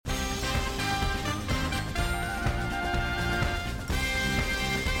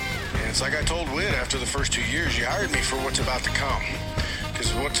it's like I told Whit after the first 2 years, you hired me for what's about to come.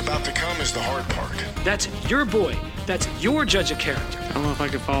 Because what's about to come is the hard part. That's your boy. That's your judge of character. I don't know if I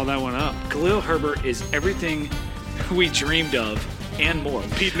could follow that one up. Khalil Herbert is everything we dreamed of and more.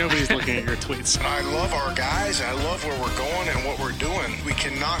 Pete, nobody's looking at your tweets. And I love our guys, and I love where we're going and what we're doing. We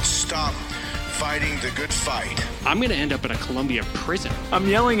cannot stop fighting the good fight. I'm going to end up in a Columbia prison. I'm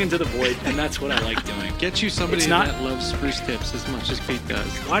yelling into the void, and that's what I like doing. Get you somebody that loves spruce tips as much as Pete does.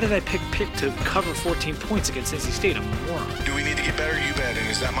 Why did I pick Pitt to cover 14 points against NC State? I'm a moron. Do we need to get better? You bet. And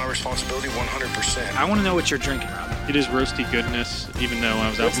is that my responsibility? 100%. I want to know what you're drinking, Rob. It is roasty goodness, even though I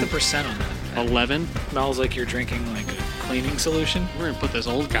was What's out. the percent on that? 11. Smells like you're drinking like a cleaning solution. We're going to put this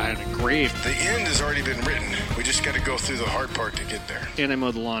old guy in a grave. The end has already been written. We just got to go through the hard part to get there. And I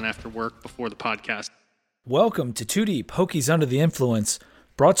mowed the lawn after work before the podcast. Welcome to Too Deep, Hokies Under the Influence,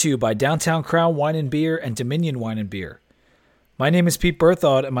 brought to you by Downtown Crown Wine and Beer and Dominion Wine and Beer. My name is Pete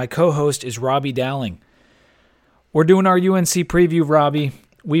Berthaud, and my co-host is Robbie Dowling. We're doing our UNC preview, Robbie.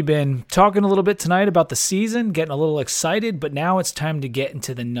 We've been talking a little bit tonight about the season, getting a little excited, but now it's time to get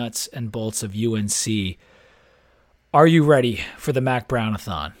into the nuts and bolts of UNC. Are you ready for the Mac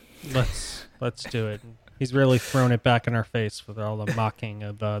Brown-a-thon? Let's do it. He's really thrown it back in our face with all the mocking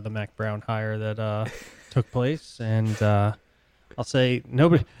of the Mac Brown hire that took place, and I'll say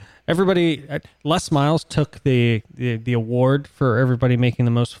everybody. Les Miles took the award for everybody making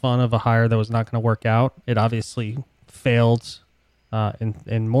the most fun of a hire that was not going to work out. It obviously failed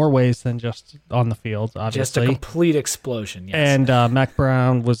in more ways than just on the field. Obviously, just a complete explosion. Yes. And Mac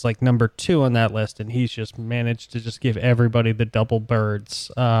Brown was like number 2 on that list, and he's just managed to just give everybody the double birds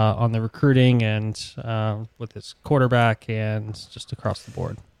on the recruiting and with his quarterback and just across the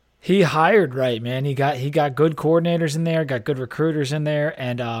board. He hired right, man. He got good coordinators in there, got good recruiters in there,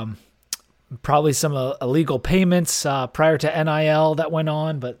 and probably some illegal payments prior to NIL that went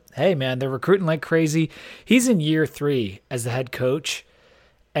on. But hey, man, they're recruiting like crazy. He's in year 3 as the head coach,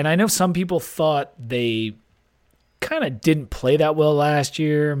 and I know some people thought they kind of didn't play that well last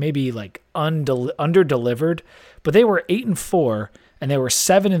year, maybe like under-delivered, but they were 8-4, and they were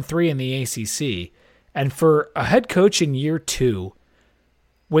 7-3 in the ACC. And for a head coach in year 2,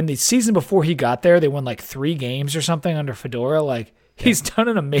 when the season before he got there, they won like 3 games or something under Fedora. Like, he's done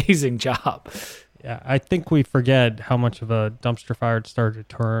an amazing job. Yeah, I think we forget how much of a dumpster fire it started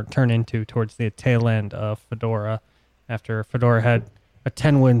to turn into towards the tail end of Fedora. After Fedora had a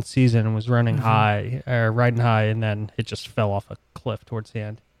 10-win season and was riding high, and then it just fell off a cliff towards the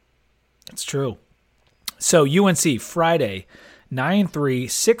end. That's true. So UNC Friday,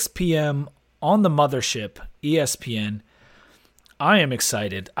 9/3, 6 p.m. on the mothership, ESPN. I am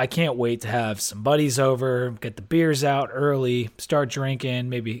excited. I can't wait to have some buddies over, get the beers out early, start drinking,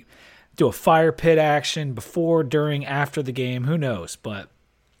 maybe do a fire pit action before, during, after the game. Who knows? But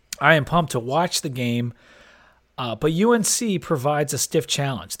I am pumped to watch the game. But UNC provides a stiff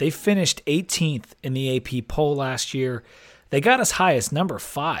challenge. They finished 18th in the AP poll last year. They got as high as number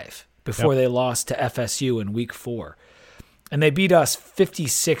 5 before they lost to FSU in week 4. And they beat us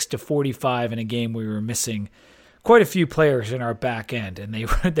 56-45 in a game we were missing quite a few players in our back end, and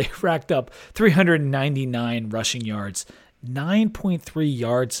they racked up 399 rushing yards, 9.3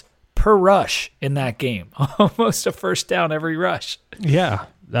 yards per rush in that game, almost a first down every rush. Yeah,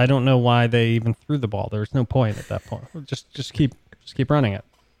 I don't know why they even threw the ball. There's no point at that point. Just keep running it.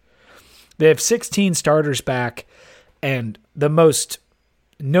 They have 16 starters back, and the most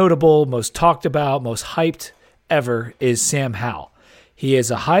notable, most talked about, most hyped ever is Sam Howell. He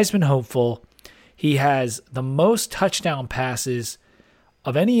is a Heisman hopeful. He has the most touchdown passes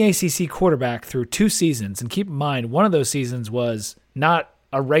of any ACC quarterback through 2 seasons. And keep in mind, one of those seasons was not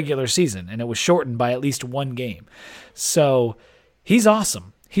a regular season, and it was shortened by at least 1 game. So he's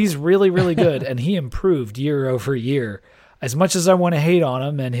awesome. He's really, really good, and he improved year over year. As much as I want to hate on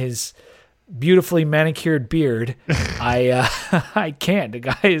him and his beautifully manicured beard, I can't. The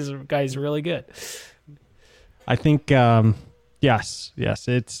guy is really good. I think yes,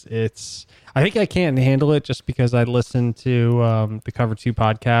 it's. I think I can't handle it just because I listened to the Cover 2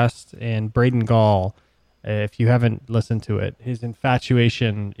 podcast, and Braden Gall, if you haven't listened to it, his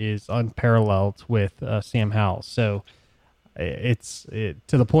infatuation is unparalleled with Sam Howell. So it's to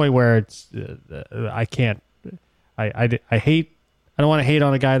the point where it's I can't. I hate. I don't want to hate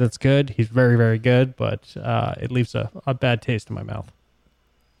on a guy that's good. He's very, very good, but it leaves a bad taste in my mouth.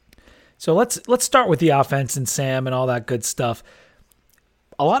 So let's start with the offense and Sam and all that good stuff.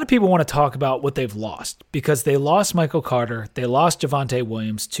 A lot of people want to talk about what they've lost because they lost Michael Carter. They lost Javonte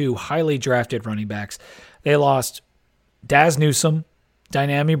Williams, 2 highly drafted running backs. They lost Daz Newsome,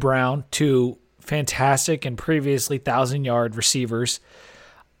 Dynami Brown, 2 fantastic and previously 1,000-yard receivers.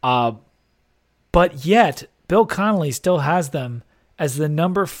 But yet, Bill Connolly still has them as the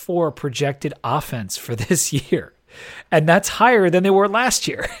number 4 projected offense for this year. And that's higher than they were last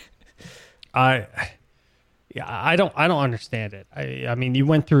year. I don't understand it. I mean, you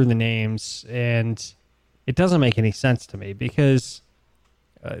went through the names, and it doesn't make any sense to me because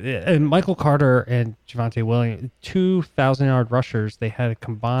and Michael Carter and Javonte Williams, 2,000-yard rushers, they had a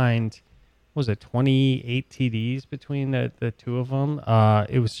combined, what was it, 28 TDs between the two of them.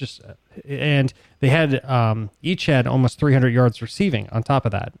 It was just, and they had each had almost 300 yards receiving on top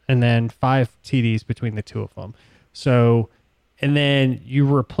of that, and then 5 TDs between the two of them. So, and then you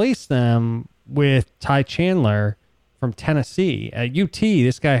replace them with Ty Chandler from Tennessee. At UT,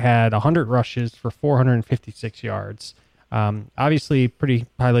 this guy had 100 rushes for 456 yards. Obviously, pretty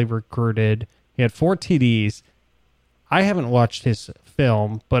highly recruited. He had 4 TDs. I haven't watched his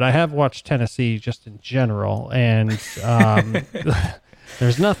film, but I have watched Tennessee just in general, and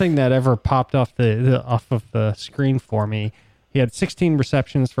there's nothing that ever popped off off of the screen for me. He had 16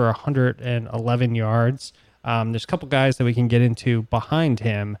 receptions for 111 yards. There's a couple guys that we can get into behind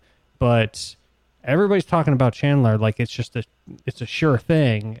him, but everybody's talking about Chandler like it's a sure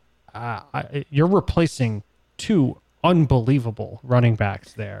thing. You're replacing 2 unbelievable running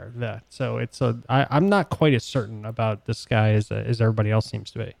backs there. I'm not quite as certain about this guy as everybody else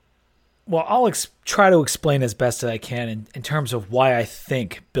seems to be. Well, I'll try to explain as best as I can in terms of why I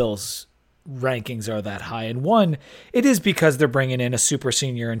think Bill's rankings are that high. And one, it is because they're bringing in a super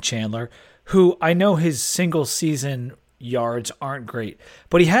senior in Chandler, who I know his single season yards aren't great,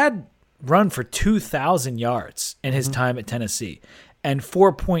 but he had run for 2,000 yards in his time at Tennessee and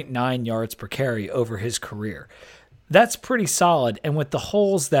 4.9 yards per carry over his career. That's pretty solid. And with the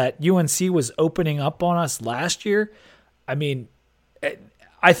holes that UNC was opening up on us last year, I mean,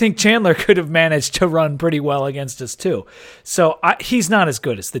 I think Chandler could have managed to run pretty well against us too. So he's not as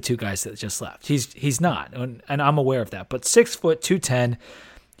good as the 2 guys that just left. He's not, and I'm aware of that. But 6 foot 210,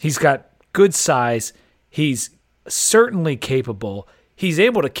 he's got good size. He's certainly capable. He's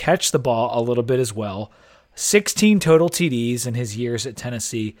able to catch the ball a little bit as well. 16 total TDs in his years at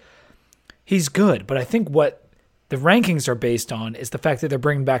Tennessee. He's good, but I think what the rankings are based on is the fact that they're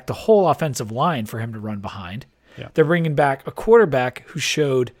bringing back the whole offensive line for him to run behind. Yeah. They're bringing back a quarterback who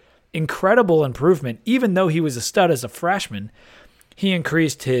showed incredible improvement. Even though he was a stud as a freshman, he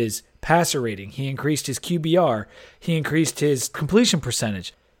increased his passer rating. He increased his QBR. He increased his completion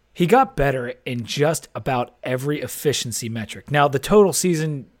percentage. He got better in just about every efficiency metric. Now, the total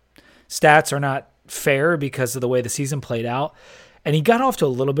season stats are not fair because of the way the season played out. And he got off to a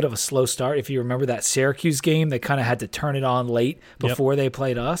little bit of a slow start. If you remember that Syracuse game, they kind of had to turn it on late before they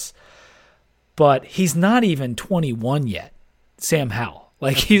played us. But he's not even 21 yet, Sam Howell.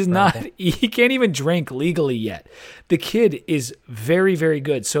 Like, he's not, he can't even drink legally yet. The kid is very, very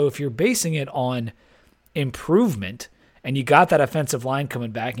good. So if you're basing it on improvement, and you got that offensive line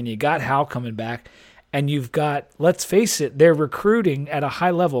coming back, and you got Howell coming back, and you've got, let's face it, they're recruiting at a high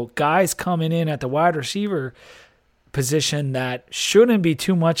level, guys coming in at the wide receiver position that shouldn't be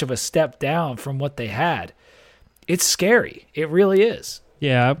too much of a step down from what they had. It's scary. It really is.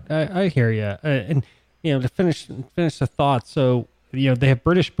 Yeah, I hear you. And to finish the thought, so they have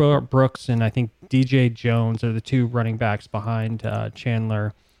British Brooks and I think DJ Jones are the 2 running backs behind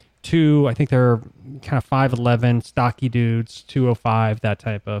Chandler. 2, I think they're kind of 5'11", stocky dudes, 205, that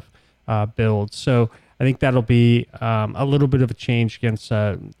type of build. So I think that'll be a little bit of a change against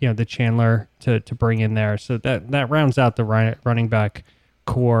the Chandler to bring in there. So that rounds out the running back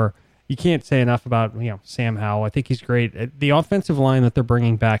core. You can't say enough about Sam Howell. I think he's great. The offensive line that they're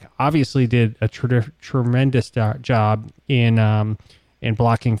bringing back obviously did a tremendous job in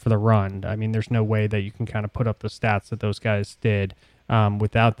blocking for the run. I mean, there's no way that you can kind of put up the stats that those guys did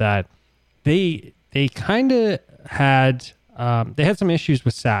without that. They kind of had. They had some issues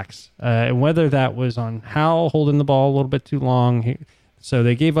with sacks, and whether that was on Howell holding the ball a little bit too long. So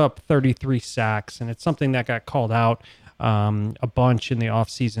they gave up 33 sacks, and it's something that got called out a bunch in the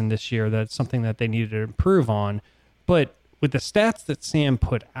offseason this year. That's something that they needed to improve on. But with the stats that Sam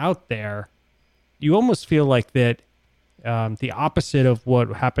put out there, you almost feel like that the opposite of what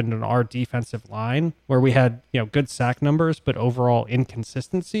happened in our defensive line, where we had good sack numbers, but overall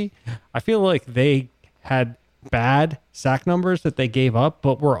inconsistency. I feel like they had bad sack numbers that they gave up,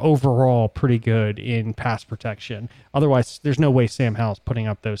 but were overall pretty good in pass protection. Otherwise, there's no way Sam Howell's putting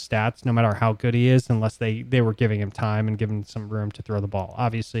up those stats, no matter how good he is, unless they were giving him time and giving him some room to throw the ball.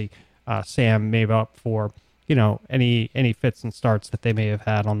 Obviously, Sam made up for any fits and starts that they may have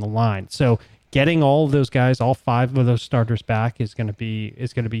had on the line. So getting all of those guys, all 5 of those starters back is going to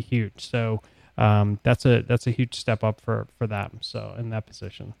be huge. So that's a huge step up for them. So in that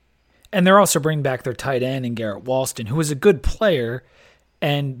position. And they're also bringing back their tight end in Garrett Walston, who is a good player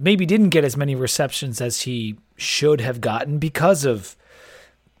and maybe didn't get as many receptions as he should have gotten because of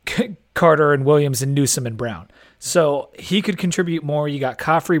Carter and Williams and Newsome and Brown. So he could contribute more. You got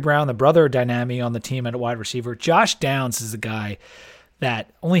Khafre Brown, the brother of Dynami, on the team at wide receiver. Josh Downs is a guy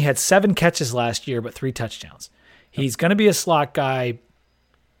that only had 7 catches last year, but 3 touchdowns. He's going to be a slot guy,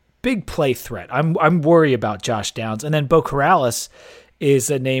 big play threat. I'm worried about Josh Downs. And then Beau Corrales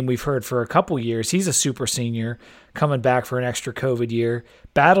is a name we've heard for a couple years. He's a super senior coming back for an extra COVID year.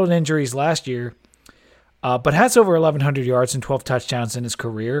 Battled injuries last year, but has over 1,100 yards and 12 touchdowns in his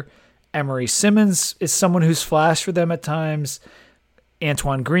career. Emery Simmons is someone who's flashed for them at times.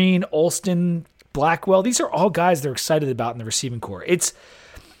 Antoine Green, Olston, Blackwell. These are all guys they're excited about in the receiving corps.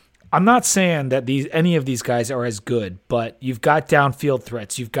 I'm not saying that any of these guys are as good, but you've got downfield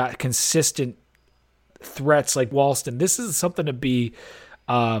threats. You've got consistent threats like Walston. This is something to be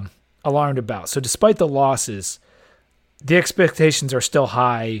alarmed about. So despite the losses, the expectations are still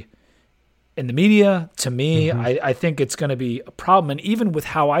high in the media. To me, I think it's going to be a problem. And even with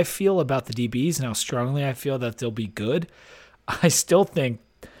how I feel about the DBs and how strongly I feel that they'll be good, I still think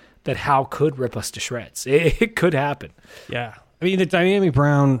that Howe could rip us to shreds. It could happen. Yeah. I mean, the Dynami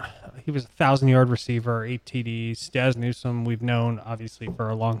Brown, he was a 1,000-yard receiver, 8 TDs. Daz Newsome, we've known, obviously, for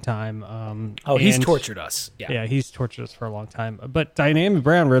a long time. He's tortured us. Yeah, he's tortured us for a long time. But Dynami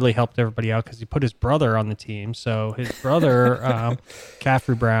Brown really helped everybody out because he put his brother on the team. So his brother,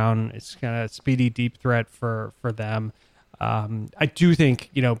 Khafre Brown, is kind of speedy, deep threat for them. I do think,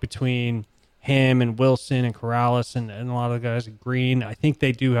 between him and Wilson and Corrales and a lot of the guys, Green, I think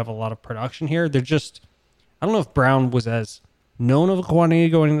they do have a lot of production here. They're just, I don't know if Brown was as known of a quantity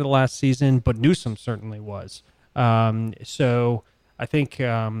going into the last season, but Newsome certainly was. So I think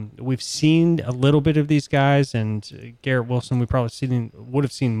we've seen a little bit of these guys, and Garrett Wilson we probably would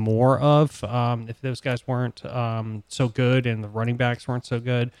have seen more of if those guys weren't so good and the running backs weren't so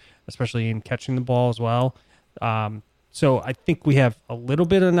good, especially in catching the ball as well. So I think we have a little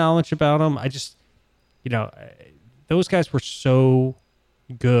bit of knowledge about them. I just, those guys were so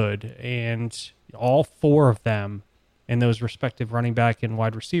good, and all 4 of them in those respective running back and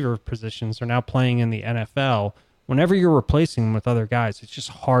wide receiver positions are now playing in the NFL. Whenever you're replacing them with other guys, it's just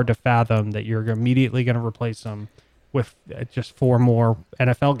hard to fathom that you're immediately going to replace them with just 4 more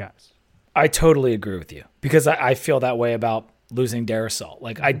NFL guys. I totally agree with you because I feel that way about losing Darrisaw.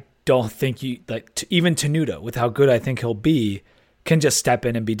 Like, I don't think even Tenuta, with how good I think he'll be, can just step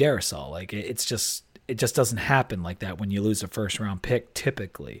in and be Darrisaw. Like, it just doesn't happen like that when you lose a first-round pick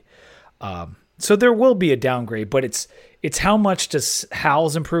typically. So there will be a downgrade, but it's how much does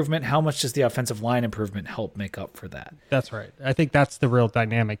Howell's improvement, how much does the offensive line improvement help make up for that? That's right. I think that's the real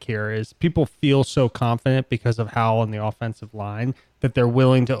dynamic here is people feel so confident because of Howell and the offensive line that they're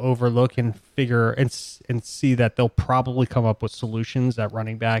willing to overlook and figure and see that they'll probably come up with solutions at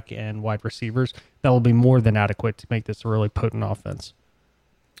running back and wide receivers that will be more than adequate to make this a really potent offense.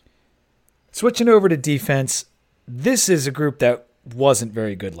 Switching over to defense, this is a group that wasn't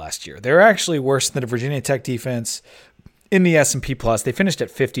very good last year. They're actually worse than the Virginia Tech defense in the S&P Plus. They finished at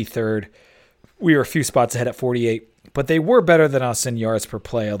 53rd. We were a few spots ahead at 48, but they were better than us in yards per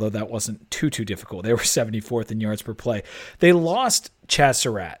play, although that wasn't too difficult. They were 74th in yards per play. They lost Chaz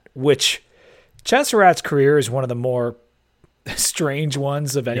Surratt, which Chaz Surratt's career is one of the more strange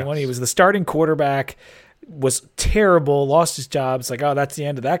ones of anyone. Yes. He was the starting quarterback, was terrible, lost his job. It's like, oh, that's the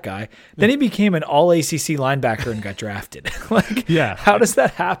end of that guy. Then he became an all-ACC linebacker and got drafted. How does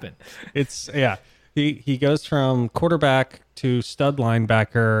that happen? He goes from quarterback to stud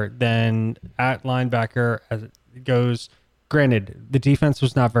linebacker, then at linebacker as it goes. Granted, the defense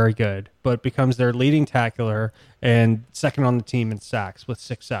was not very good, but becomes their leading tackler and second on the team in sacks with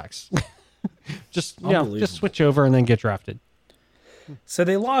 6 sacks. just switch over and then get drafted. So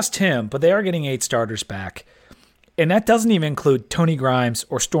they lost him, but they are getting 8 starters back. And that doesn't even include Tony Grimes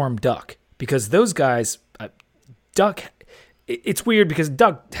or Storm Duck, because those guys, Duck, it's weird because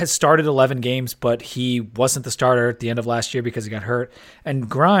Duck has started 11 games, but he wasn't the starter at the end of last year because he got hurt. And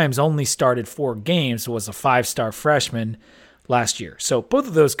Grimes only started 4 games, was a 5-star freshman last year. So both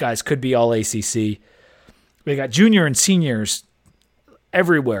of those guys could be all ACC. We got junior and seniors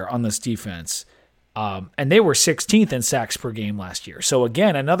everywhere on this defense. And they were 16th in sacks per game last year. So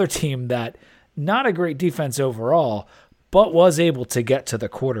again, another team that not a great defense overall, but was able to get to the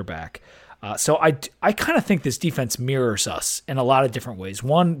quarterback. So I kind of think this defense mirrors us in a lot of different ways.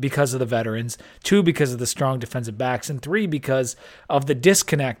 1, because of the veterans. 2, because of the strong defensive backs. And 3, because of the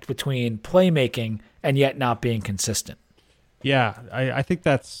disconnect between playmaking and yet not being consistent. Yeah, I think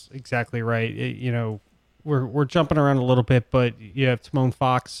that's exactly right. We're jumping around a little bit, but you have Timon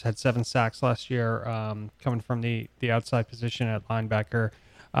Fox had 7 sacks last year, coming from the outside position at linebacker,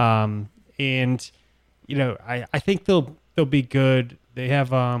 and I think they'll be good. They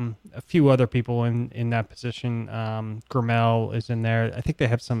have a few other people in that position. Grimmel is in there. I think they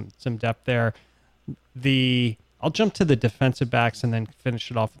have some depth there. I'll jump to the defensive backs and then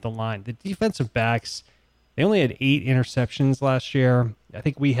finish it off with the line. The defensive backs, they only had 8 interceptions last year. I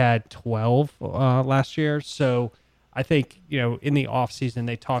think we had 12 last year. So I think, in the offseason,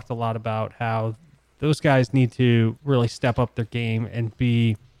 they talked a lot about how those guys need to really step up their game and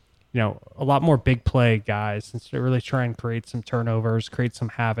be, a lot more big play guys and to really try and create some turnovers, create some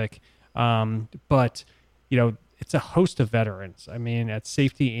havoc. But it's a host of veterans. I mean, at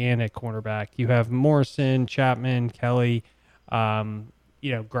safety and at cornerback, you have Morrison, Chapman, Kelly,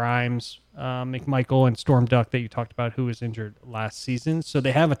 Grimes, McMichael, and Storm Duck that you talked about, who was injured last season. So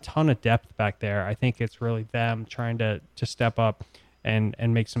they have a ton of depth back there. I think it's really them trying to step up and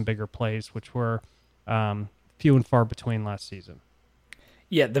make some bigger plays, which were few and far between last season.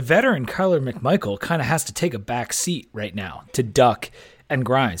 Yeah, the veteran Kyler McMichael kind of has to take a back seat right now to Duck and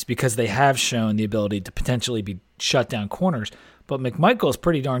Grimes because they have shown the ability to potentially be shut down corners. But McMichael is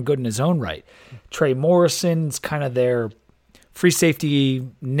pretty darn good in his own right. Trey Morrison's kind of their free safety,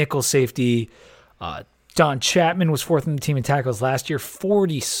 nickel safety. Don Chapman was 4th in the team in tackles last year,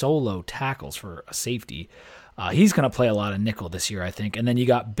 40 solo tackles for a safety. He's going to play a lot of nickel this year, I think. And then you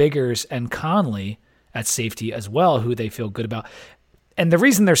got Biggers and Conley at safety as well, who they feel good about. And the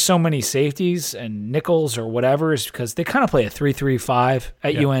reason there's so many safeties and nickels or whatever is because they kind of play a 3-3-5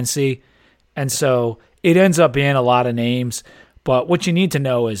 at UNC. And so it ends up being a lot of names. But what you need to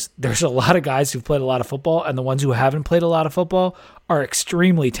know is there's a lot of guys who've played a lot of football, and the ones who haven't played a lot of football are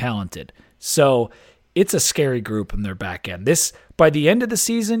extremely talented. So it's a scary group in their back end. By the end of the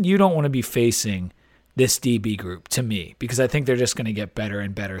season, you don't want to be facing this DB group, to me, because I think they're just going to get better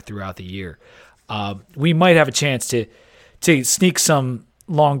and better throughout the year. We might have a chance to sneak some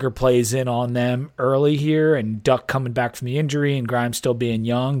longer plays in on them early here, and Duck coming back from the injury and Grimes still being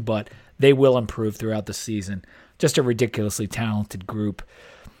young, but they will improve throughout the season. Just a ridiculously talented group.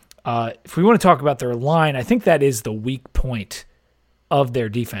 If we want to talk about their line, I think that is the weak point of their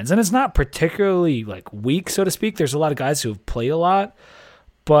defense. And it's not particularly weak, so to speak. There's a lot of guys who have played a lot,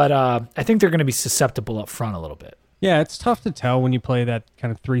 but I think they're going to be susceptible up front a little bit. Yeah, it's tough to tell when you play that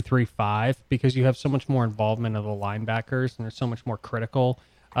kind of 3-3-5 because you have so much more involvement of the linebackers and they're so much more critical.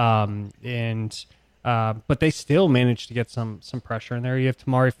 But they still managed to get some pressure in there. You have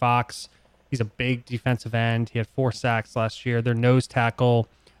Tamari Fox. He's a big defensive end. He had 4 sacks last year. Their nose tackle,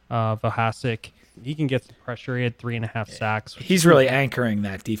 Vohasek, he can get some pressure. He had 3.5 sacks. He's really anchoring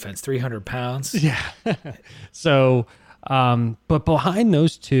that defense, 300 pounds. Yeah. So, but behind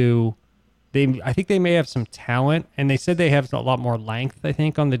those two, I think they may have some talent, and they said they have a lot more length, I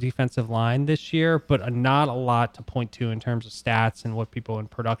think, on the defensive line this year, but not a lot to point to in terms of stats and what people in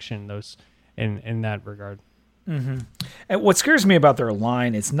production in that regard. Mm-hmm. And what scares me about their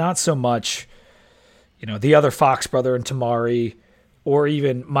line is not so much, the other Fox brother and Tamari, or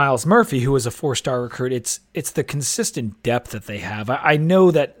even Miles Murphy, who was a 4-star recruit. It's the consistent depth that they have. I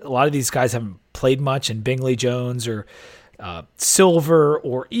know that a lot of these guys haven't played much, and Bingley Jones or Silver,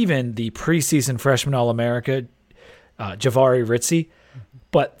 or even the preseason freshman All-America, Javari Ritzy,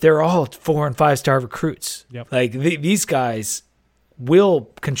 but they're all 4- and 5-star recruits. Yep. These guys will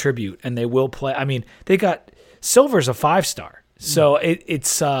contribute and they will play. I mean, they got Silver's a 5-star, so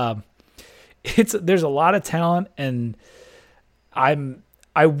it's there's a lot of talent, and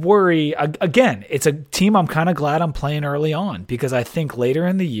I worry again. It's a team I'm kind of glad I'm playing early on because I think later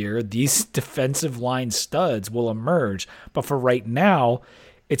in the year these defensive line studs will emerge. But for right now,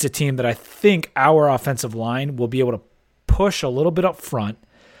 it's a team that I think our offensive line will be able to push a little bit up front.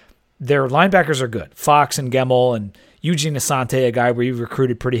 Their linebackers are good. Fox and Gemmel and Eugene Asante, a guy we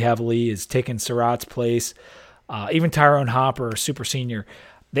recruited pretty heavily, is taking Surratt's place. Even Tyrone Hopper, super senior.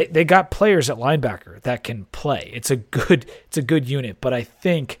 They got players at linebacker that can play. It's a good unit, but I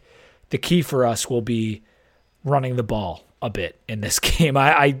think the key for us will be running the ball a bit in this game.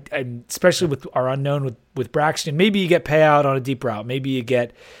 I especially with our unknown with Braxton. Maybe you get payout on a deep route. Maybe you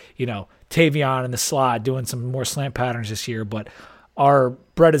get Tavion in the slot doing some more slant patterns this year. But our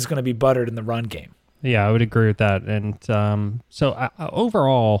bread is going to be buttered in the run game. Yeah, I would agree with that. And so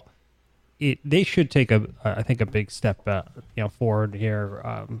overall, they should take I think a big step forward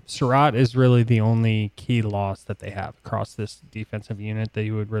here. Surratt is really the only key loss that they have across this defensive unit that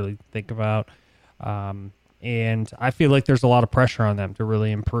you would really think about. And I feel like there's a lot of pressure on them to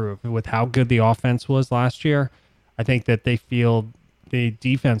really improve with how good the offense was last year. I think that they feel the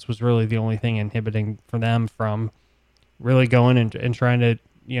defense was really the only thing inhibiting for them from really going and trying to,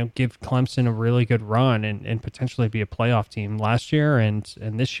 give Clemson a really good run and potentially be a playoff team last year. And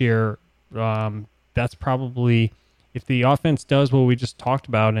this year, that's probably, if the offense does what we just talked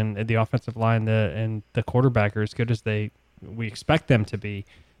about and the offensive line and the quarterback are as good as we expect them to be,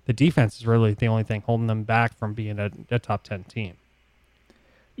 the defense is really the only thing holding them back from being a top 10 team.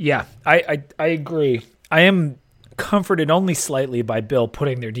 Yeah, I agree. I am comforted only slightly by Bill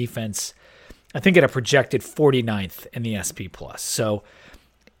putting their defense, I think, at a projected 49th in the SP+. So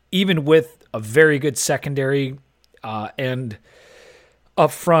even with a very good secondary and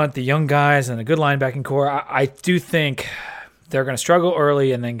up front, the young guys and a good linebacking core, I do think they're going to struggle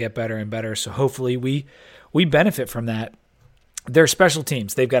early and then get better and better. So hopefully we benefit from that. Their special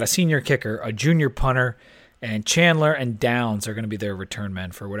teams, they've got a senior kicker, a junior punter, and Chandler and Downs are going to be their return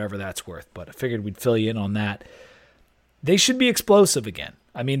men for whatever that's worth. But I figured we'd fill you in on that. They should be explosive again.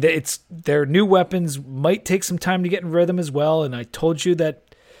 I mean, their new weapons might take some time to get in rhythm as well. And I told you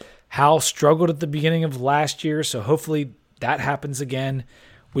that Hal struggled at the beginning of last year, so hopefully that happens again.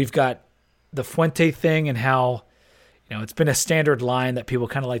 We've got the Fuente thing and how, it's been a standard line that people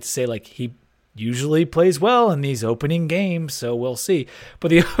kind of like to say, like, he usually plays well in these opening games, so we'll see. But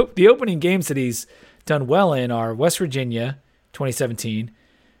the opening games that he's done well in are West Virginia, 2017,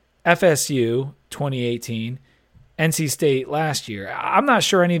 FSU, 2018, NC State last year. I'm not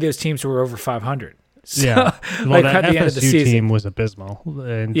sure any of those teams were over 500. So, yeah, well, that at the end of the FSU season, team was abysmal,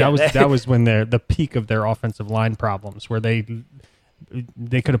 and that was when the peak of their offensive line problems, where they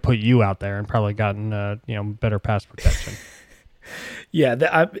could have put you out there and probably gotten better pass protection.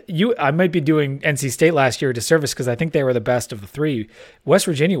 Yeah, I might be doing NC State last year a disservice because I think they were the best of the three. West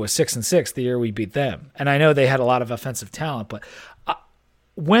Virginia was 6-6 the year we beat them, and I know they had a lot of offensive talent. But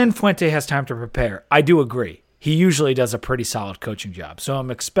when Fuente has time to prepare, I do agree. He usually does a pretty solid coaching job. So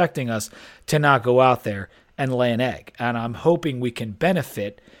I'm expecting us to not go out there and lay an egg. And I'm hoping we can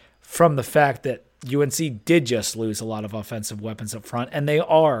benefit from the fact that UNC did just lose a lot of offensive weapons up front, and they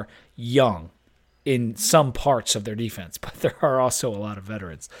are young in some parts of their defense, but there are also a lot of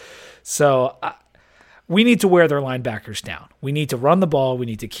veterans. So we need to wear their linebackers down. We need to run the ball. We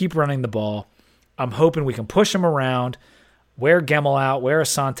need to keep running the ball. I'm hoping we can push them around, wear Gemmel out, wear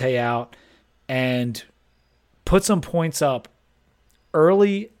Asante out, and put some points up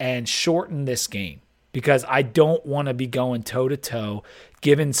early and shorten this game, because I don't want to be going toe-to-toe,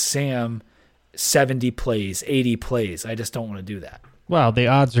 giving Sam 70 plays, 80 plays. I just don't want to do that. Well, the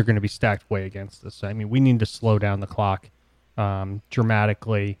odds are going to be stacked way against us. I mean, we need to slow down the clock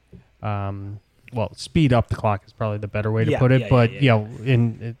dramatically. Speed up the clock is probably the better way to put it.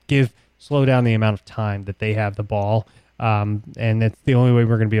 Slow down the amount of time that they have the ball. And that's the only way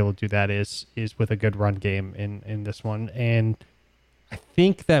we're going to be able to do that is with a good run game in this one. And I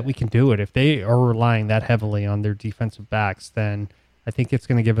think that we can do it. If they are relying that heavily on their defensive backs, then I think it's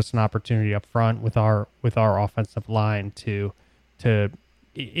going to give us an opportunity up front with our offensive line to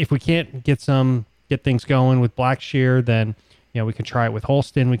if we can't get things going with Blackshear, then we can try it with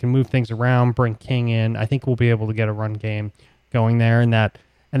Holston. We can move things around, bring King in. I think we'll be able to get a run game going there, and that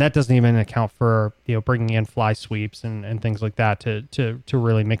doesn't even account for bringing in fly sweeps and things like that to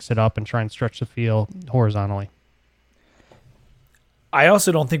really mix it up and try and stretch the field horizontally. I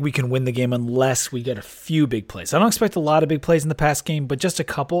also don't think we can win the game unless we get a few big plays. I don't expect a lot of big plays in the past game, but just a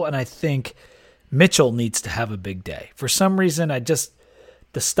couple, and I think Mitchell needs to have a big day. For some reason,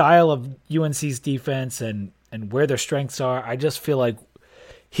 the style of UNC's defense and where their strengths are, I just feel like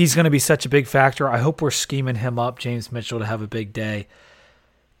he's going to be such a big factor. I hope we're scheming him up, James Mitchell, to have a big day.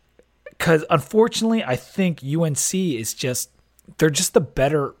 Because unfortunately, I think UNC is they're just the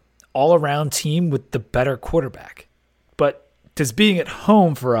better all-around team with the better quarterback. But does being at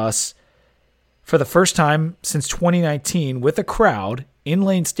home for us for the first time since 2019 with a crowd in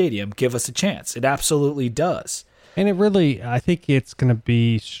Lane Stadium give us a chance? It absolutely does. And I think it's going to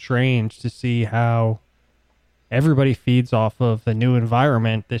be strange to see how everybody feeds off of the new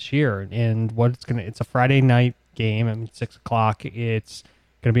environment this year. And it's a Friday night game. I mean, 6:00. It's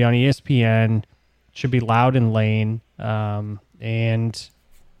going to be on ESPN. It should be loud in Lane. And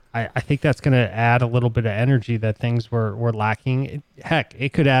I think that's going to add a little bit of energy that things were lacking. Heck,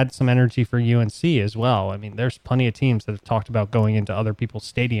 it could add some energy for UNC as well. I mean, there's plenty of teams that have talked about going into other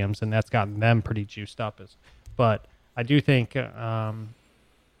people's stadiums, and that's gotten them pretty juiced up. But I do think I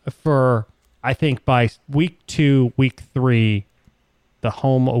think by week 2, week 3, the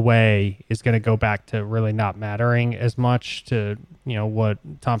home away is going to go back to really not mattering as much to what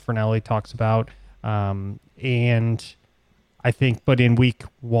Tom Fornelli talks about. And I think, but in week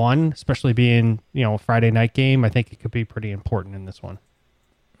 1, especially being, a Friday night game, I think it could be pretty important in this one.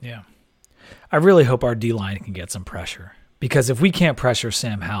 Yeah. I really hope our D-line can get some pressure, because if we can't pressure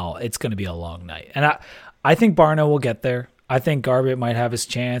Sam Howell, it's going to be a long night. And I think Barno will get there. I think Garbutt might have his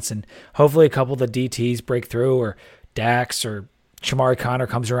chance, and hopefully a couple of the DTs break through, or Dax or Shamari Connor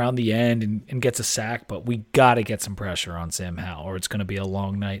comes around the end and gets a sack, but we got to get some pressure on Sam Howell, or it's going to be a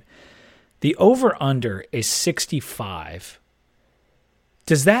long night. The over-under is 65.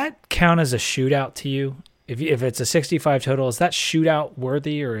 Does that count as a shootout to you? If it's a 65 total, is that shootout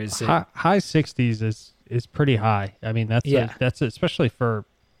worthy, or is it high 60s is pretty high? I mean, that's especially for,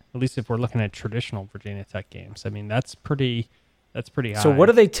 at least if we're looking at traditional Virginia Tech games. I mean, that's pretty high. So what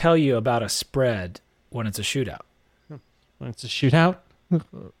do they tell you about a spread when it's a shootout? When it's a shootout,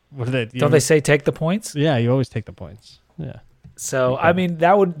 what do don't they say take the points? Yeah, you always take the points. Yeah. So I mean,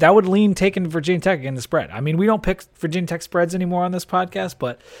 that would lean taking Virginia Tech against the spread. I mean, we don't pick Virginia Tech spreads anymore on this podcast,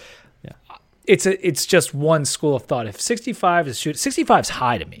 but yeah, it's just one school of thought. If 65 is 65 is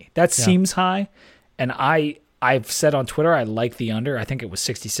high to me. That seems high, and I've said on Twitter I like the under. I think it was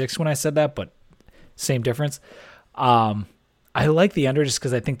 66 when I said that, but same difference. I like the under just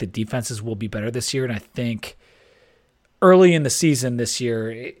because I think the defenses will be better this year, and I think early in the season this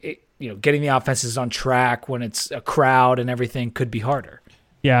year, getting the offenses on track when it's a crowd and everything could be harder.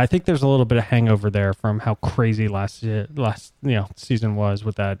 Yeah, I think there's a little bit of hangover there from how crazy last season was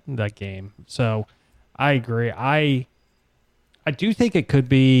with that game. So I agree. I do think it could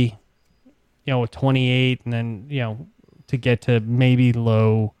be, a 28, and then to get to maybe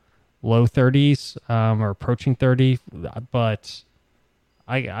low 30s or approaching 30. But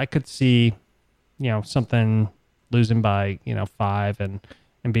I could see something losing by 5 and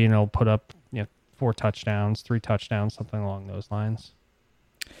being able to put up 4 touchdowns, 3 touchdowns, something along those lines.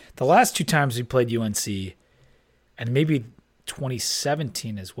 The last 2 times we played UNC, and maybe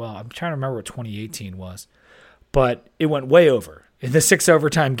 2017 as well. I'm trying to remember what 2018 was, but it went way over. In the 6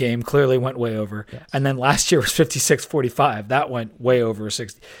 overtime game, clearly went way over. Yes. And then last year was 56-45. That went way over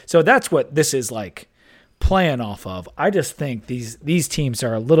 60. So that's what this is like playing off of. I just think these teams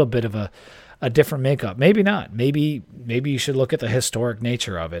are a little bit of a different makeup. Maybe not. Maybe you should look at the historic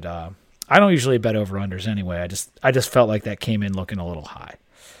nature of it. I don't usually bet over-unders anyway. I just felt like that came in looking a little high.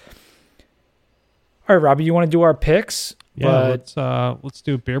 All right, Robbie, you want to do our picks? Yeah, let's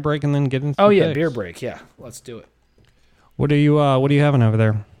do a beer break and then get into the picks. Beer break. Yeah, let's do it. What are you having over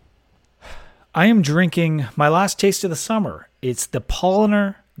there? I am drinking my last taste of the summer. It's the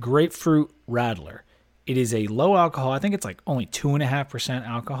Polliner Grapefruit Radler. It is a low alcohol. I think it's like only 2.5%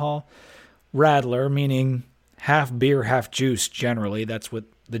 alcohol. Radler, meaning half beer, half juice generally. That's what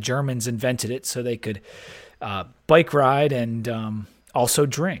the Germans invented it so they could bike ride and also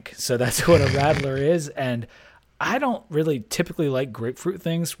drink. So that's what a Radler is. And I don't really typically like grapefruit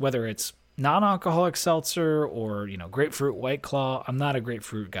things, whether it's non-alcoholic seltzer or, grapefruit White Claw. I'm not a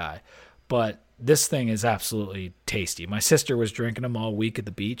grapefruit guy, but this thing is absolutely tasty. My sister was drinking them all week at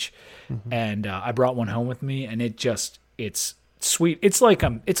the beach, and I brought one home with me, and it's sweet. It's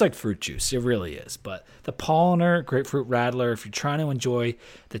like fruit juice. It really is. But the Polliner Grapefruit Radler, if you're trying to enjoy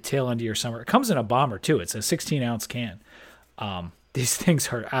the tail end of your summer, it comes in a bomber too. It's a 16-ounce can. These things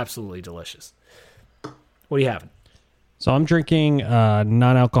are absolutely delicious. What are you having? So I'm drinking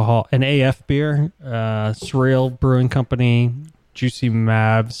non-alcohol, an AF beer, Surreal Brewing Company, Juicy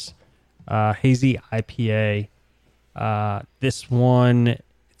Mavs, Hazy IPA. This one,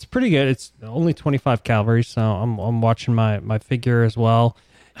 it's pretty good. It's only 25 calories, so I'm watching my figure as well.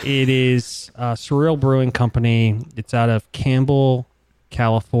 It is Surreal Brewing Company. It's out of Campbell,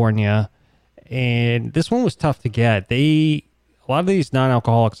 California, and this one was tough to get. A lot of these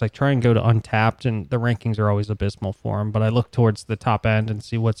non-alcoholics, I try and go to Untappd, and the rankings are always abysmal for them, but I look towards the top end and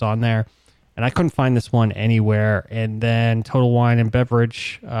see what's on there, and I couldn't find this one anywhere. And then Total Wine and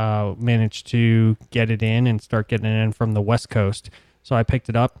Beverage managed to get it in and start getting it in from the West Coast, so I picked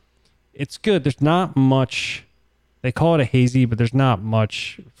it up. It's good. There's not much, they call it a hazy, but there's not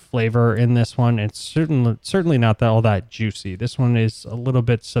much flavor in this one. It's certainly not all that juicy. This one is a little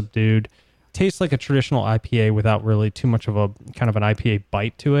bit subdued. Tastes like a traditional IPA without really too much of a kind of an IPA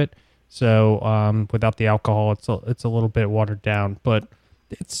bite to it. So without the alcohol, it's a little bit watered down, but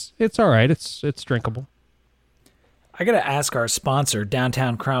it's all right. It's drinkable. I got to ask our sponsor,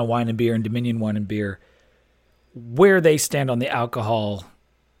 Downtown Crown Wine and Beer and Dominion Wine and Beer, where they stand on the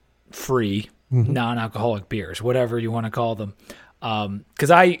alcohol-free, non-alcoholic beers, whatever you want to call them.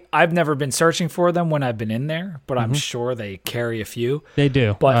 Because I've never been searching for them when I've been in there, but I'm sure they carry a few. They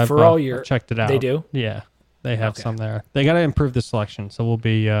do. But I've checked it out. They do? Yeah. They have some there. They got to improve the selection, so we'll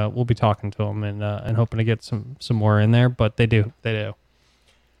be talking to them and hoping to get some more in there. But they do.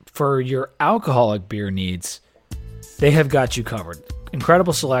 For your alcoholic beer needs, they have got you covered.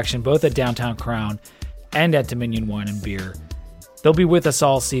 Incredible selection, both at Downtown Crown and at Dominion Wine and Beer. They'll be with us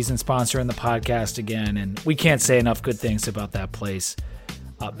all season, sponsoring the podcast again, and we can't say enough good things about that place.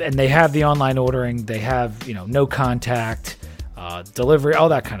 And they have the online ordering. They have, no contact, delivery, all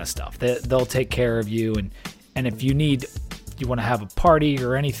that kind of stuff. They'll take care of you, and if you want to have a party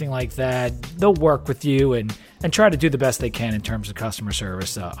or anything like that, they'll work with you and try to do the best they can in terms of customer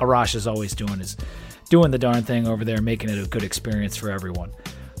service. Arash is always doing the darn thing over there, making it a good experience for everyone.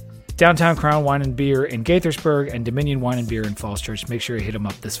 Downtown Crown Wine and Beer in Gaithersburg and Dominion Wine and Beer in Falls Church. Make sure you hit them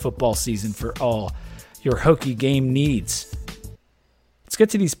up this football season for all your Hokie game needs. Let's get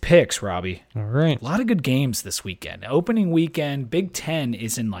to these picks, Robbie. All right. A lot of good games this weekend. Opening weekend, Big Ten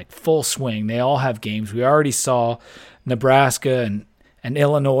is in full swing. They all have games. We already saw Nebraska and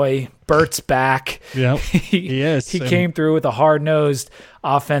Illinois. Bert's back. Yep, he is. He came through with a hard-nosed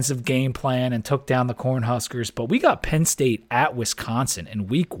offensive game plan and took down the Cornhuskers. But we got Penn State at Wisconsin in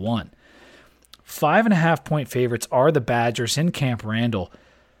week 1. 5.5-point favorites are the Badgers in Camp Randall.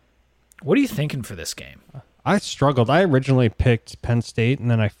 What are you thinking for this game? I struggled. I originally picked Penn State,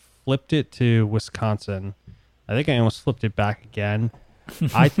 and then I flipped it to Wisconsin. I think I almost flipped it back again.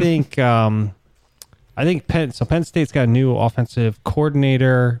 I think Penn State's got a new offensive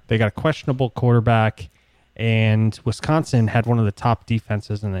coordinator. They got a questionable quarterback, and Wisconsin had one of the top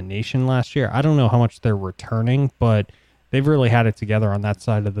defenses in the nation last year. I don't know how much they're returning, but they've really had it together on that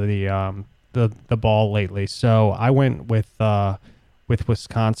side of the ball lately. So I went with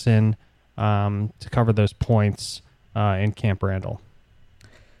Wisconsin to cover those points in Camp Randall.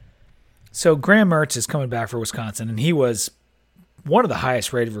 So Graham Mertz is coming back for Wisconsin, and he was one of the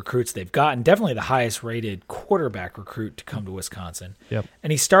highest rated recruits they've gotten, definitely the highest rated quarterback recruit to come to Wisconsin. Yep.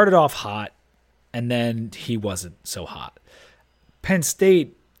 And he started off hot, and then he wasn't so hot. Penn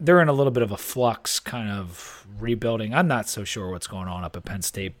State, they're in a little bit of a flux, kind of rebuilding. I'm not so sure what's going on up at Penn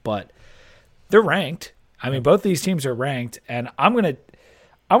State, but they're ranked. I mean, both these teams are ranked, and I want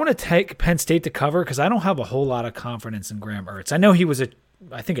to take Penn State to cover because I don't have a whole lot of confidence in Graham Mertz. I know he was a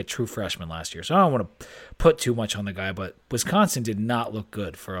true freshman last year, so I don't want to put too much on the guy, but Wisconsin did not look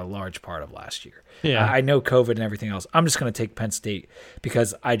good for a large part of last year. Yeah. I know COVID and everything else. I'm just going to take Penn State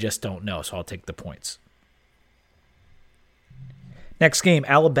because I just don't know, so I'll take the points. Next game,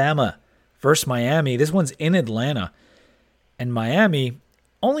 Alabama versus Miami. This one's in Atlanta, and Miami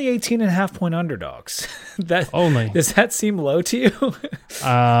only 18.5-point underdogs. Does that seem low to you?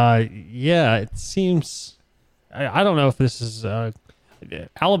 Yeah, it seems. I don't know if this is.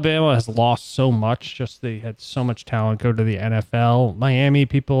 Alabama has lost so much. Just they had so much talent go to the NFL. Miami,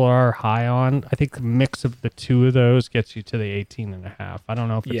 people are high on. I think the mix of the two of those gets you to the 18.5. I don't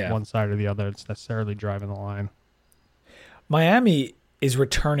know if it's one side or the other. It's necessarily driving the line. Miami is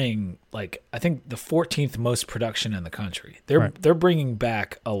returning, I think, the 14th most production in the country. They're bringing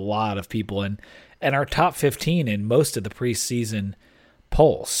back a lot of people and are top 15 in most of the preseason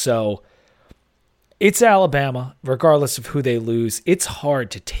polls. So it's Alabama, regardless of who they lose. It's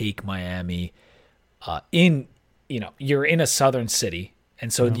hard to take Miami you're in a southern city,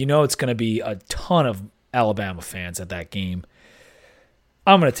 and so it's going to be a ton of Alabama fans at that game.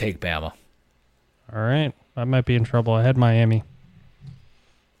 I'm going to take Bama. All right. I might be in trouble. I had Miami.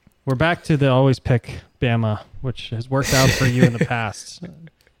 We're back to the always pick Bama, which has worked out for you in the past.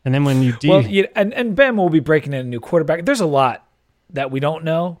 And then when you do... Well, and Bama will be breaking in a new quarterback. There's a lot that we don't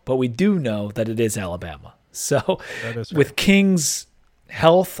know, but we do know that it is Alabama. So with King's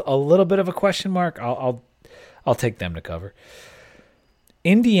health a little bit of a question mark, I'll take them to cover.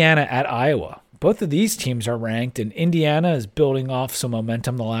 Indiana at Iowa. Both of these teams are ranked, and Indiana is building off some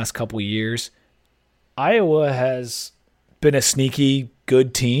momentum the last couple of years. Iowa has been a sneaky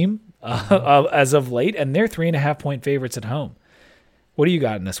good team as of late, and they're 3.5-point favorites at home. What do you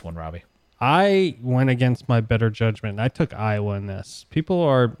got in this one, Robbie? I went against my better judgment. I took Iowa in this. People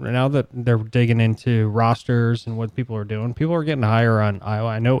are, now that they're digging into rosters and what people are doing, people are getting higher on Iowa.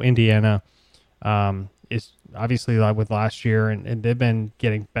 I know Indiana is obviously with last year, and they've been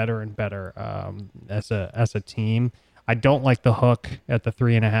getting better and better as a team. I don't like the hook at the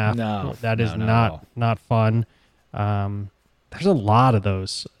 3.5. No, that is not fun. There's a lot of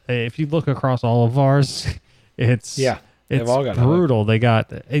those. If you look across all of ours, it's all got brutal. They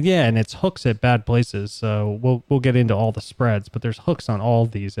got and it's hooks at bad places. So we'll get into all the spreads, but there's hooks on all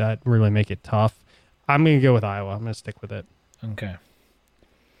of these that really make it tough. I'm gonna go with Iowa. I'm gonna stick with it. Okay.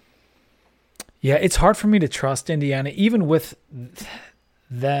 Yeah, it's hard for me to trust Indiana, even with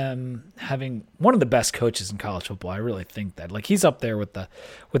them having one of the best coaches in college football. I really think that. Like, he's up there with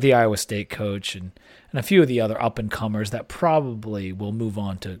the Iowa State coach and a few of the other up-and-comers that probably will move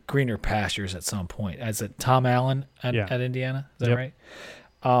on to greener pastures at some point. Is it Tom Allen at Indiana? Is that right?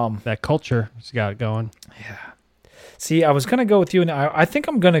 That culture has got it going. Yeah. See, I was going to go with you, and I think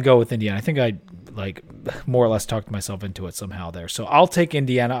I'm going to go with Indiana. I think I more or less talked myself into it somehow there. So I'll take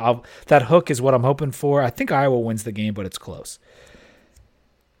Indiana. That hook is what I'm hoping for. I think Iowa wins the game, but it's close.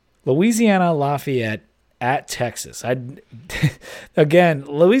 Louisiana Lafayette at Texas. Again,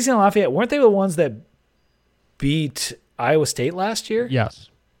 Louisiana Lafayette, weren't they the ones that beat Iowa State last year?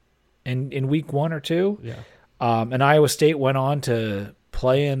 Yes. In week 1 or 2? Yeah. And Iowa State went on to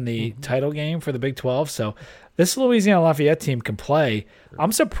play in the title game for the Big 12. So this Louisiana Lafayette team can play.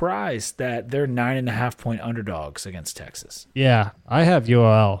 I'm surprised that they're 9.5-point underdogs against Texas. Yeah, I have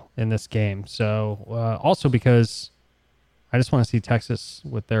UL in this game. So also because I just want to see Texas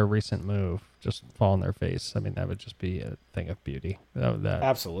with their recent move just fall on their face. I mean, that would just be a thing of beauty.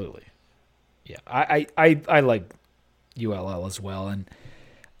 Absolutely. Yeah, I like ULL as well. And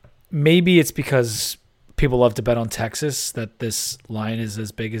maybe it's because people love to bet on Texas that this line is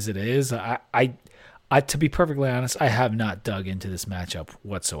as big as it is. I to be perfectly honest, I have not dug into this matchup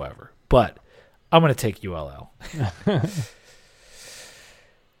whatsoever. But I'm going to take ULL.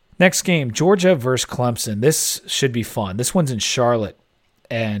 Next game, Georgia versus Clemson. This should be fun. This one's in Charlotte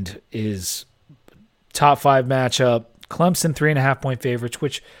and is top 5 matchup. Clemson 3.5-point favorites,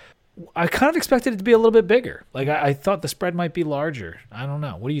 which I kind of expected it to be a little bit bigger. Like I thought the spread might be larger. I don't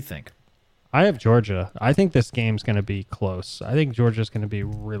know. What do you think? I have Georgia. I think this game's going to be close. I think Georgia's going to be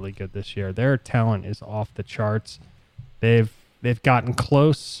really good this year. Their talent is off the charts. They've gotten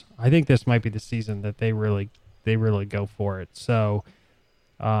close. I think this might be the season that they really go for it. So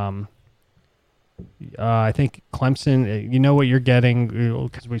I think Clemson, you know what you're getting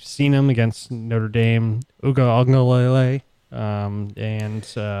because we've seen them against Notre Dame, Uga Ongelele, and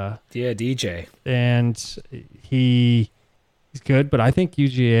DJ, and he's good. But I think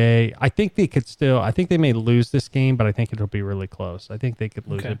UGA, I think they may lose this game, but I think it'll be really close. I think they could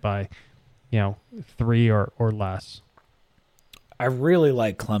lose it by, 3 or less. I really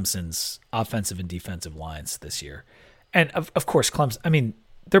like Clemson's offensive and defensive lines this year, and of course Clemson. I mean,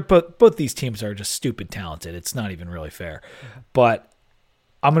 they're both these teams are just stupid talented. It's not even really fair. But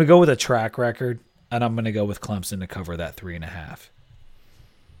I'm going to go with a track record, and I'm going to go with Clemson to cover that 3.5.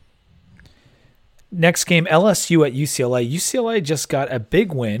 Next game, LSU at UCLA. UCLA just got a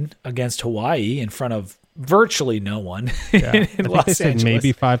big win against Hawaii in front of virtually no one in Los Angeles.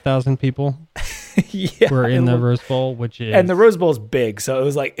 Maybe 5,000 people were in the Rose Bowl, and the Rose Bowl is big, so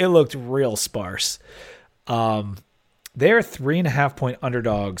it looked real sparse. They're 3.5-point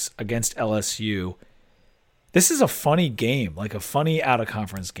underdogs against LSU. This is a funny game, like a funny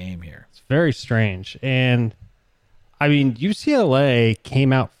out-of-conference game here. It's very strange. And, I mean, UCLA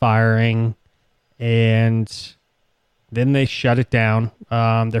came out firing, and then they shut it down.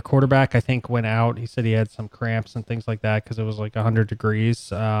 Their quarterback, I think, went out. He said he had some cramps and things like that because it was like 100 degrees.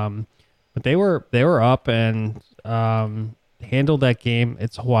 But they were up and handled that game.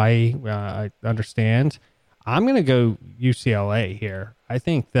 It's Hawaii, I understand. I'm going to go UCLA here. I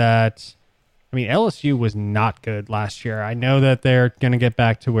think that, LSU was not good last year. I know that they're going to get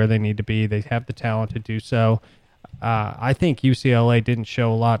back to where they need to be. They have the talent to do so. I think UCLA didn't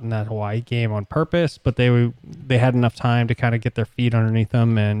show a lot in that Hawaii game on purpose, but they had enough time to kind of get their feet underneath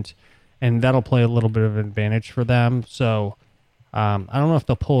them, and that'll play a little bit of an advantage for them. So I don't know if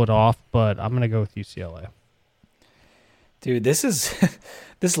they'll pull it off, but I'm going to go with UCLA. Dude,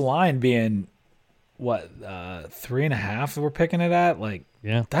 this line being – 3.5 we're picking it at?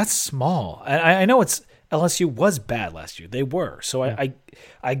 That's small. I know it's LSU was bad last year. They were. So yeah.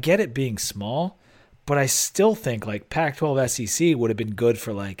 I get it being small, but I still think Pac-12 SEC would have been good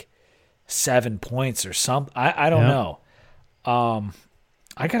for 7 points or something. I don't know.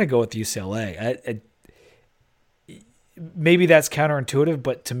 I got to go with UCLA. Maybe that's counterintuitive,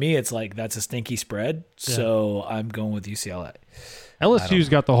 but to me it's that's a stinky spread. Yeah. So I'm going with UCLA. LSU's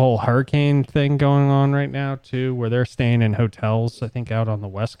got the whole hurricane thing going on right now, too, where they're staying in hotels, I think, out on the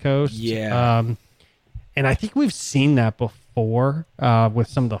West Coast. Yeah. And I think we've seen that before with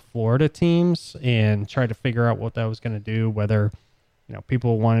some of the Florida teams and tried to figure out what that was going to do, whether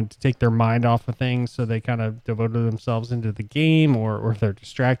people wanted to take their mind off of things so they kind of devoted themselves into the game or if they're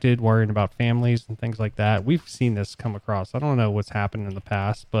distracted, worrying about families and things like that. We've seen this come across. I don't know what's happened in the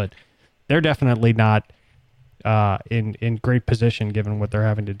past, but they're definitely not in great position given what they're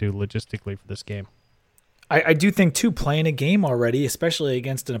having to do logistically for this game. I do think too, playing a game already, especially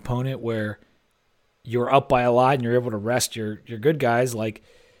against an opponent where you're up by a lot and you're able to rest your good guys, like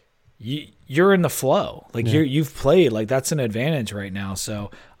you're in the flow. Like you've played. Like that's an advantage right now.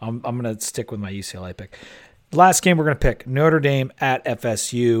 So I'm going to stick with my UCLA pick. Last game we're going to pick, Notre Dame at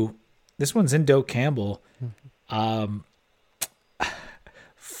FSU. This one's in Doak Campbell.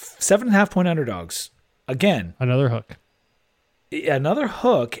 7.5 point underdogs. Again, another hook.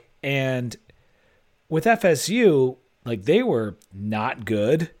 And with FSU, like they were not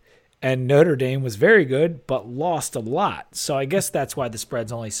good, and Notre Dame was very good, but lost a lot. So I guess that's why the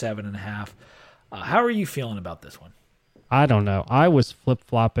spread's only 7.5. How are you feeling about this one? I don't know. I was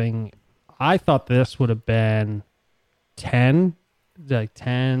flip-flopping. I thought this would have been 10, like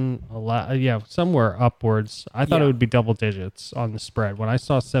 10, 11, somewhere upwards. I thought it would be double digits on the spread. When I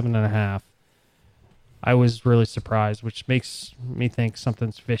saw 7.5, I was really surprised, which makes me think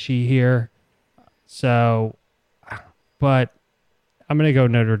something's fishy here. So, but I'm going to go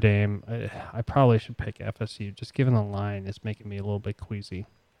Notre Dame. I probably should pick FSU. Just given the line is making me a little bit queasy.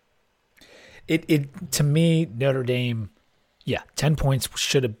 To me, Notre Dame, 10 points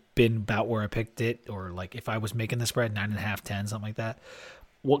should have been about where I picked it, or like if I was making the spread, 9.5, 10, something like that.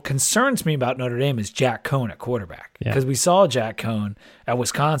 What concerns me about Notre Dame is Jack Cohn at quarterback, because we saw Jack Cohn at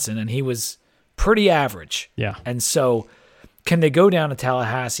Wisconsin and he was pretty average. Yeah. And so can they go down to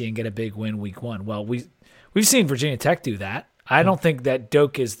Tallahassee and get a big win week one? Well, we've seen Virginia Tech do that. I don't think that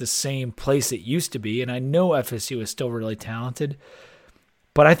Doak is the same place it used to be, and I know FSU is still really talented,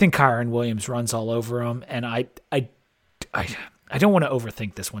 but I think Kyron Williams runs all over them, and I don't want to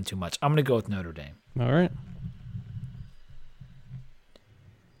overthink this one too much. I'm going to go with Notre Dame. All right.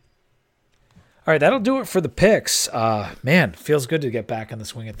 All right, that'll do it for the picks. Man, feels good to get back in the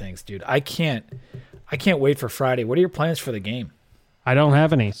swing of things, dude. I can't wait for Friday. What are your plans for the game? I don't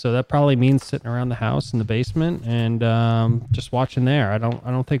have any, so that probably means sitting around the house in the basement and just watching there. I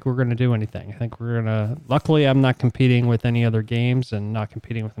don't think we're going to do anything. I think we're going to. Luckily, I'm not competing with any other games and not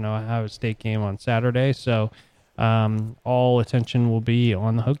competing with an Ohio State game on Saturday, so all attention will be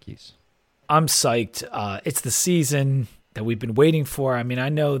on the Hokies. I'm psyched. It's the season that we've been waiting for. I mean, I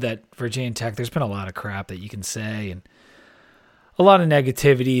know that Virginia Tech, there's been a lot of crap that you can say and a lot of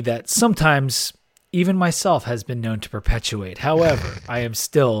negativity that sometimes even myself has been known to perpetuate. However, I am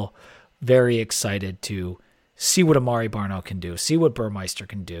still very excited to see what Amari Barno can do, see what Burmeister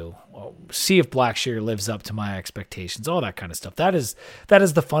can do, see if Blackshear lives up to my expectations, all that kind of stuff. That is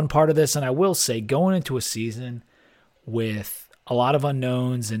the fun part of this. And I will say, going into a season with a lot of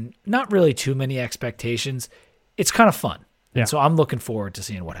unknowns and not really too many expectations, it's kind of fun. Yeah. And so I'm looking forward to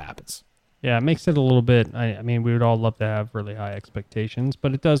seeing what happens. Yeah, it makes it a little bit, I mean, we would all love to have really high expectations,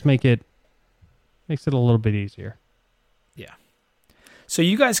 but it does makes it a little bit easier. Yeah. So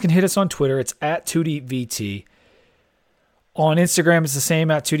you guys can hit us on Twitter. It's at 2DVT. On Instagram, it's the same,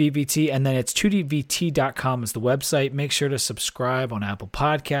 at 2DVT. And then it's 2DVT.com is the website. Make sure to subscribe on Apple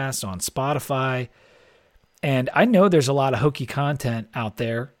Podcasts, on Spotify. And I know there's a lot of Hokie content out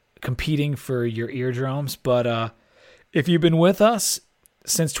there competing for your eardrums. But if you've been with us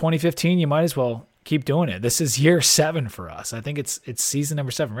since 2015, you might as well keep doing it. This is year 7 for us. I think it's season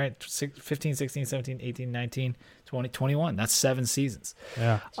number 7, right? 15, 16, 17, 18, 19, 20, 21. That's 7 seasons.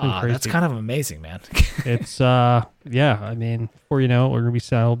 Yeah. That's kind of amazing, man. It's, I mean, before you know it, we're going to be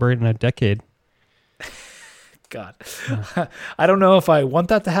celebrating a decade. God. Yeah. I don't know if I want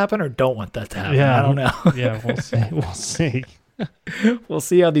that to happen or don't want that to happen. Yeah. I don't know. Yeah, we'll see. We'll see. We'll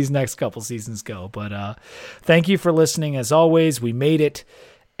see how these next couple seasons go. But thank you for listening. As always, we made it,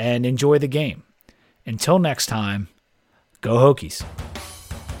 and enjoy the game. Until next time, go Hokies.